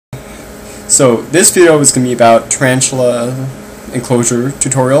So this video is going to be about tarantula enclosure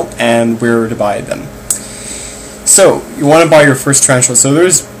tutorial and where to buy them. So you want to buy your first tarantula. So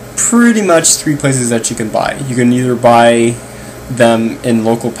there's pretty much three places that you can buy. You can either buy them in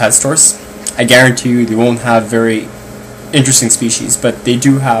local pet stores. I guarantee you they won't have very interesting species, but they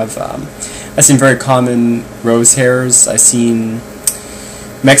do have, I've seen very common rose hairs, I've seen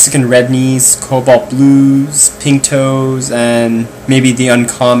Mexican red knees, cobalt blues, pink toes, and maybe the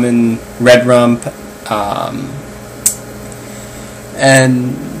uncommon red rump,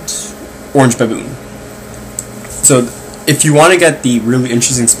 and orange baboon. So if you want to get the really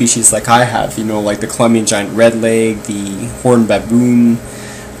interesting species like I have, you know, like the Colombian giant red leg, the horned baboon,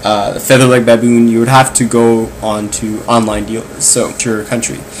 the feather-leg baboon, you would have to go on to online dealers, so to your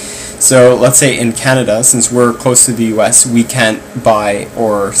country. So let's say in Canada, since we're close to the US, we can't buy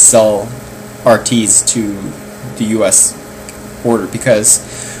or sell RTs to the US border because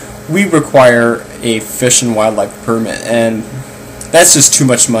we require a fish and wildlife permit, and that's just too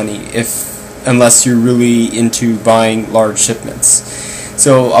much money unless you're really into buying large shipments.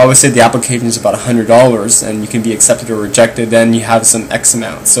 So I would say the application is about $100 and you can be accepted or rejected, then you have some X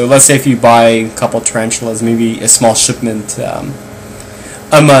amount. So let's say if you buy a couple tarantulas, maybe a small shipment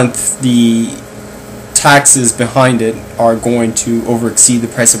a month, the taxes behind it are going to over-exceed the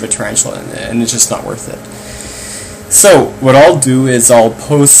price of a tarantula, and it's just not worth it. So what I'll do is I'll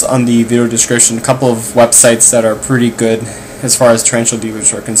post on the video description a couple of websites that are pretty good as far as tarantula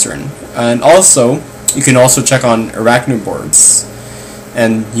dealers are concerned. And also, you can also check on arachnid boards,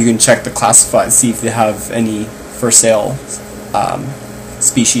 and you can check the classified, see if they have any for sale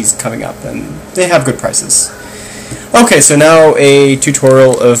species coming up, and they have good prices. Okay, so now a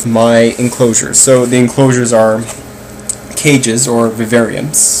tutorial of my enclosures. So the enclosures are cages or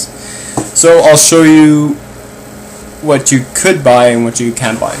vivariums. So I'll show you what you could buy and what you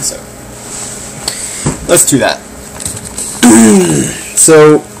can buy. So let's do that.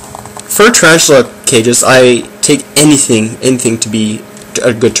 So for tarantula cages, I take anything to be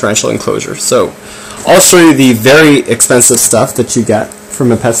a good tarantula enclosure. So I'll show you the very expensive stuff that you get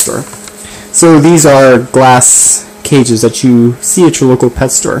from a pet store. So these are glass cages that you see at your local pet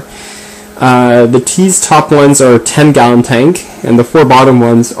store. These top ones are 10-gallon tank, and the four bottom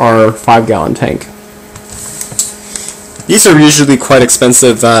ones are 5-gallon tank. These are usually quite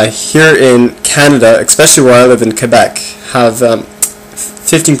expensive. Here in Canada, especially where I live in Quebec, have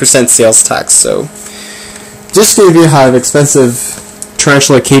 15% sales tax. So just to give you how expensive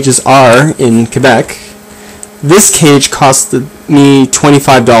tarantula cages are in Quebec, this cage costed me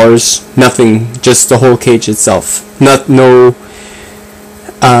 $25, nothing, just the whole cage itself. No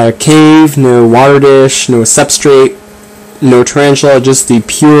cave, no water dish, no substrate, no tarantula, just the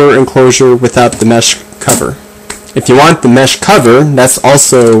pure enclosure without the mesh cover. If you want the mesh cover, that's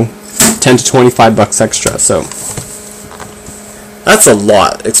also $10 to $25 extra. So that's a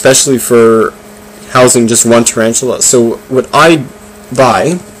lot, especially for housing just one tarantula. So what I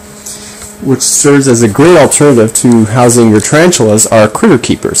buy, which serves as a great alternative to housing your tarantulas, are critter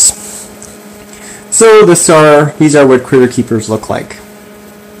keepers. So these are what critter keepers look like.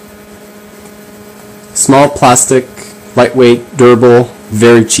 Small plastic, lightweight, durable,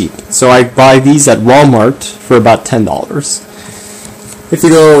 very cheap. So I buy these at Walmart for about $10. If you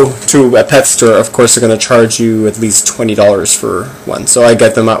go to a pet store, of course they're going to charge you at least $20 for one. So I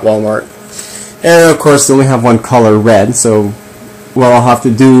get them at Walmart. And of course they only have one color, red, so what I'll have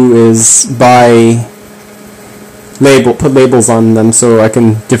to do is put labels on them so I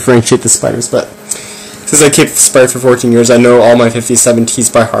can differentiate the spiders. But since I kept the spider for 14 years, I know all my 57 teas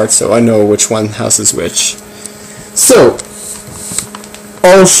by heart, so I know which one houses which. So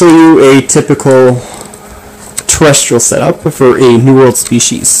I'll show you a typical terrestrial setup for a New World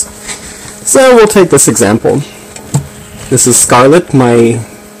species. So we'll take this example. This is Scarlet, my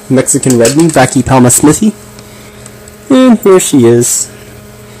Mexican red knee, Brachypelma smithi. And here she is.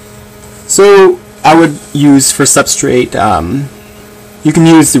 So I would use for substrate, you can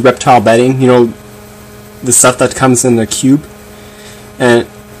use the reptile bedding, you know, the stuff that comes in a cube, and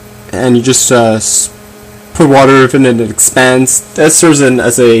you just put water in it and it expands. That serves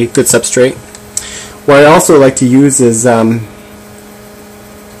as a good substrate. What I also like to use is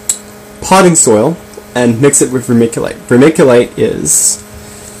potting soil and mix it with vermiculite. Vermiculite is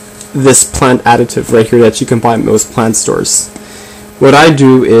this plant additive right here that you can buy at most plant stores. What I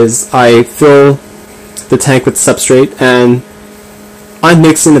do is I fill the tank with substrate, and I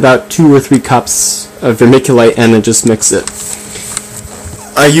mix in about 2 or 3 cups of vermiculite and then just mix it.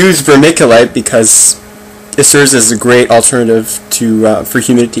 I use vermiculite because it serves as a great alternative to for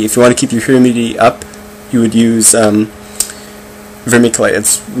humidity. If you want to keep your humidity up, you would use vermiculite.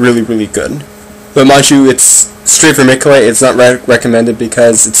 It's really, really good. But mind you, it's straight vermiculite. It's not recommended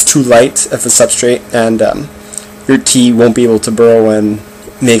because it's too light of a substrate, and your tea won't be able to burrow and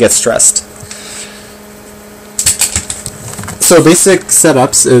may get stressed. So basic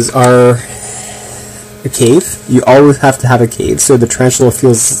setups are a cave. You always have to have a cave so the tarantula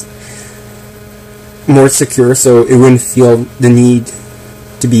feels more secure, so it wouldn't feel the need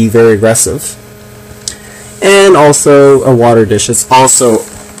to be very aggressive. And also a water dish. It's also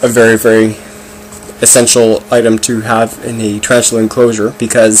a very, very essential item to have in a tarantula enclosure,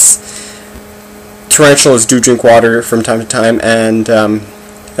 because tarantulas do drink water from time to time, and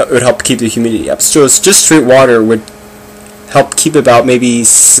it would help keep the humidity up. So it's just straight water would help keep about maybe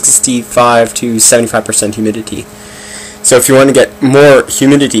 65 to 75% humidity. So if you want to get more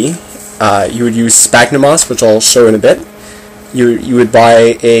humidity, you would use sphagnum moss, which I'll show in a bit. You would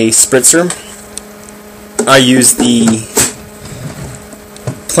buy a spritzer. I use the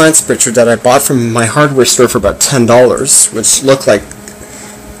plant spritzer that I bought from my hardware store for about $10, which looks like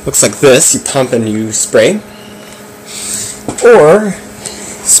this. You pump and you spray. Or,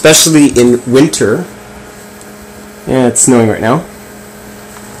 especially in winter, yeah, it's snowing right now,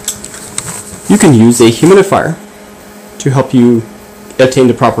 you can use a humidifier to help you attain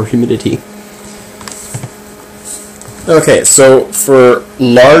the proper humidity. Okay, so for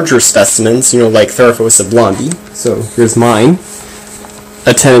larger specimens, like Theraphosa blondie, so here's mine,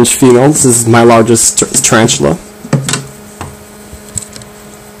 a 10-inch female. This is my largest tarantula.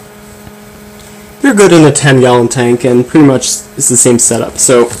 They're good in a 10-gallon tank, and pretty much it's the same setup.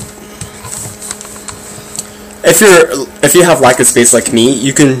 So if you have lack of space like me,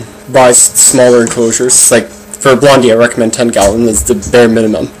 you can buy smaller enclosures. Like for blondie, I recommend 10-gallon is the bare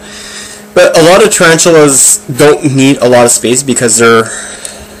minimum. But a lot of tarantulas don't need a lot of space because they're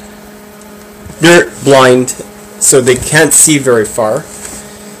blind, so they can't see very far.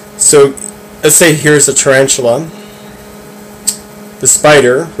 So let's say here's a tarantula. The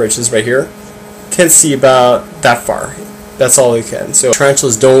spider, which is right here, can see about that far. That's all they can. So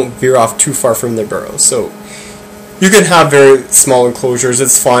tarantulas don't veer off too far from their burrows. So you can have very small enclosures.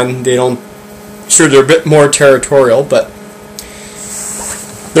 It's fine. They're a bit more territorial, but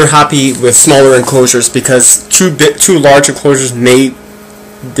they're happy with smaller enclosures because too large enclosures may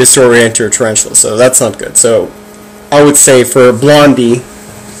disorient your tarantula, so that's not good. So I would say for blondie,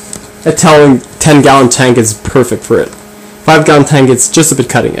 a 10-gallon tank is perfect for it. 5-gallon tank, it's just a bit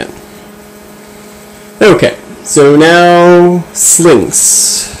cutting it. Okay, so now slings.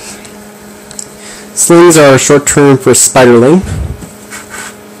 Slings are a short term for spiderling.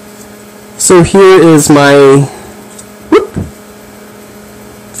 So here is my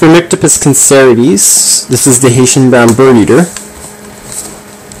Phormictopus cancerides. This is the Haitian brown bird eater.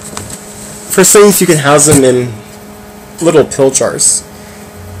 For slings, you can house them in little pill jars,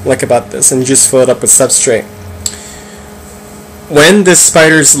 like about this, and you just fill it up with substrate. When this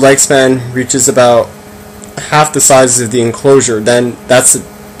spider's lifespan reaches about half the size of the enclosure, then that's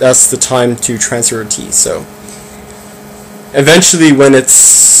the time to transfer a tea. So eventually, when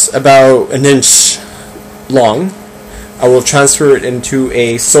it's about an inch long, I will transfer it into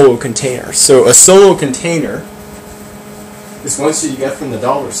a solo container. So a solo container is one you get from the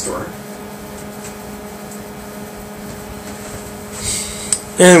dollar store,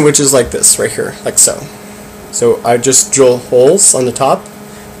 and which is like this right here, like so. So I just drill holes on the top,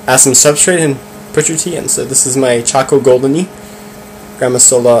 add some substrate, and put your tea in. So this is my Chaco Goldeni,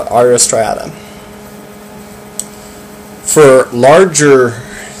 Grammostola aerostriata. For larger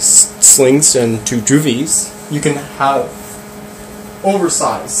slings and to juvies, you can have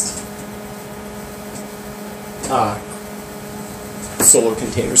oversized solo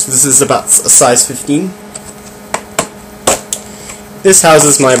containers. This is about a size 15. This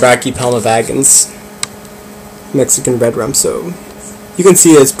houses my Brachypelma vagans, Mexican red rum. So you can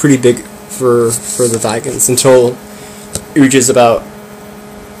see it's pretty big for the vagans until it reaches about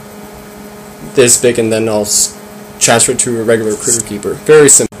this big, and then I'll transfer it to a regular critter keeper. Very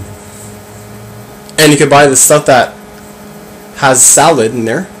simple. And you can buy the stuff that has salad in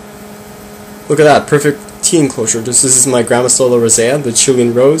there. Look at that, perfect tea enclosure. This is my Grammostola rosea, the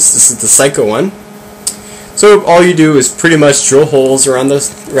Chilean rose. This is the Psycho one. So all you do is pretty much drill holes around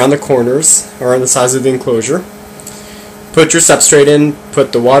the corners, around the sides of the enclosure. Put your substrate in,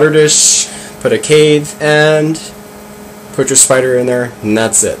 put the water dish, put a cave, and put your spider in there, and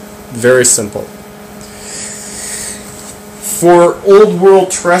that's it. Very simple. For old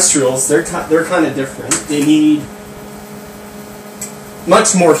world terrestrials, they're kind of different. They need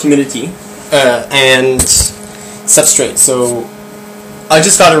much more humidity and substrate. So I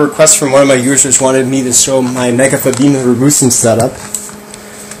just got a request from one of my users wanted me to show my Megafabina robustum setup.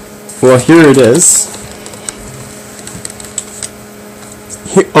 Well, here it is.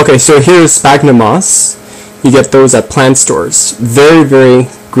 Okay, so here's sphagnum moss. You get those at plant stores. Very, very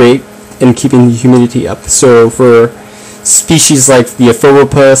great in keeping the humidity up. So for species like the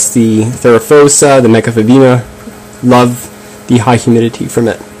Ephobopus, the Therafosa, the Megafabina, love the high humidity from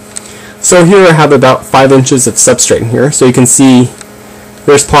it. So here I have about 5 inches of substrate in here. So you can see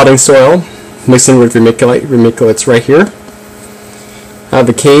there's potting soil mixed in with vermiculite. Vermiculate's right here. I have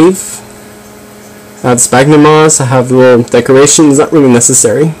the cave. I have the sphagnum moss. I have the little decorations, not really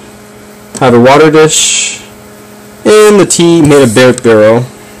necessary. I have a water dish. And the tea made of bark barrel.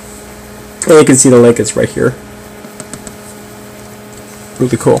 And you can see the lake is right here.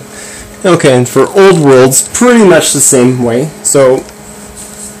 Really cool. Okay, and for old worlds, pretty much the same way. So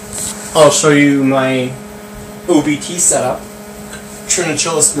I'll show you my OBT setup.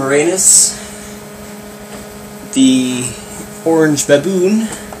 Trinachilus murinus, the orange baboon.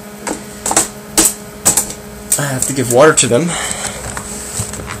 I have to give water to them.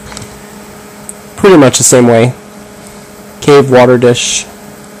 Pretty much the same way. Cave, water dish,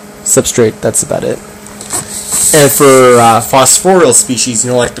 substrate, that's about it. And for phosphorial species,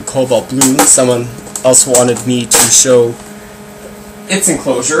 you know, like the cobalt blue, someone else wanted me to show its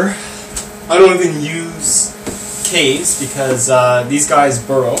enclosure. I don't even use caves because these guys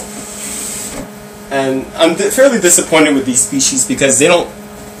burrow. And I'm fairly disappointed with these species because they don't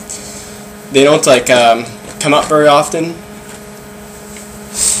like come up very often.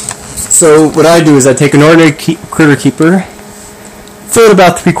 So what I do is I take an ordinary critter keeper, fill it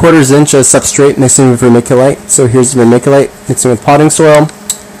about 3/4 inch of substrate mixing with vermiculite. So here's the vermiculite mixing with potting soil.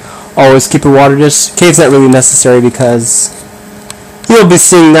 Always keep a water dish. Cave's not really necessary because you'll be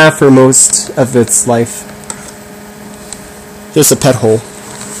seeing that for most of its life. Just a pet hole.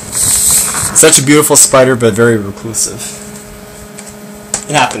 Such a beautiful spider, but very reclusive.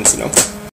 It happens, you know.